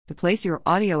To place your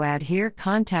audio ad here,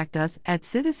 contact us at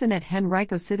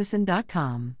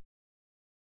citizen@henricocitizen.com.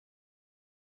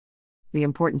 The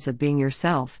importance of being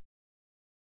yourself.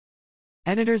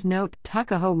 Editor's note: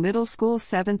 Tuckahoe Middle School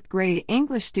 7th grade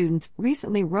English students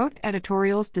recently wrote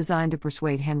editorials designed to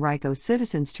persuade Henrico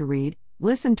citizens to read,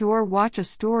 listen to, or watch a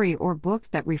story or book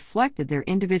that reflected their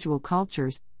individual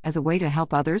cultures, as a way to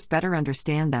help others better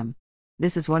understand them.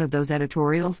 This is one of those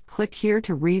editorials. Click here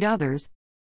to read others.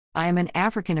 I am an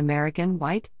African American,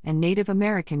 white, and Native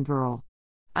American girl.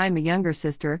 I'm a younger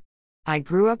sister. I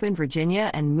grew up in Virginia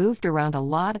and moved around a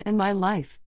lot in my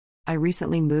life. I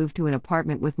recently moved to an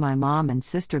apartment with my mom and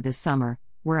sister this summer,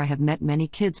 where I have met many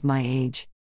kids my age.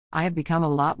 I have become a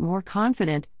lot more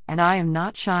confident, and I am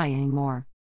not shy anymore.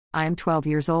 I am 12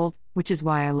 years old, which is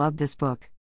why I love this book.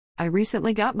 I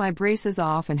recently got my braces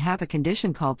off and have a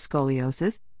condition called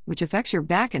scoliosis, which affects your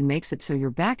back and makes it so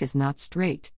your back is not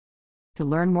straight. To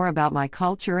learn more about my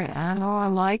culture and how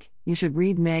I'm like, you should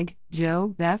read Meg,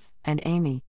 Jo, Beth, and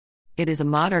Amy. It is a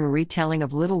modern retelling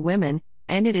of Little Women,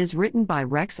 and it is written by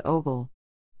Rex Ogle.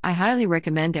 I highly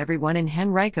recommend everyone in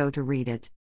Henrico to read it.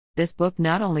 This book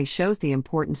not only shows the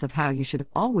importance of how you should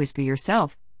always be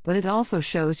yourself, but it also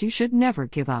shows you should never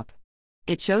give up.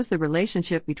 It shows the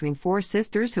relationship between four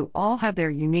sisters who all have their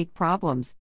unique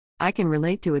problems. I can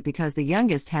relate to it because the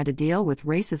youngest had to deal with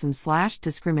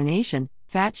racism/discrimination,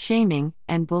 fat shaming,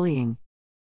 and bullying.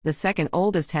 The second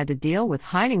oldest had to deal with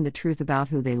hiding the truth about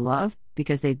who they love,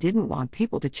 because they didn't want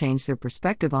people to change their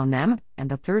perspective on them,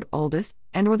 and the third oldest,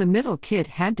 or the middle kid,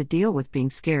 had to deal with being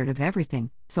scared of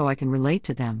everything, so I can relate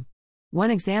to them.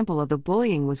 One example of the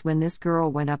bullying was when this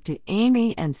girl went up to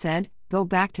Amy and said, "Go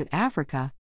back to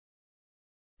Africa."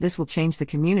 This will change the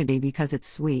community because it's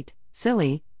sweet,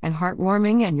 silly, and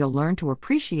heartwarming, and you'll learn to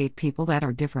appreciate people that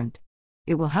are different.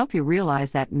 It will help you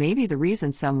realize that maybe the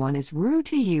reason someone is rude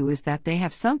to you is that they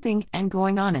have something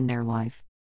going on in their life.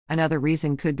 Another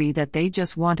reason could be that they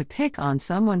just want to pick on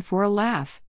someone for a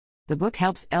laugh. The book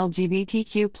helps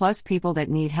LGBTQ+ people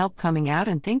that need help coming out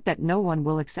and think that no one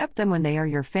will accept them when they are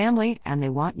your family and they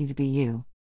want you to be you.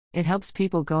 It helps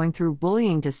people going through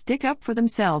bullying to stick up for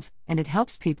themselves, and it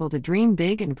helps people to dream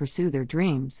big and pursue their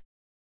dreams.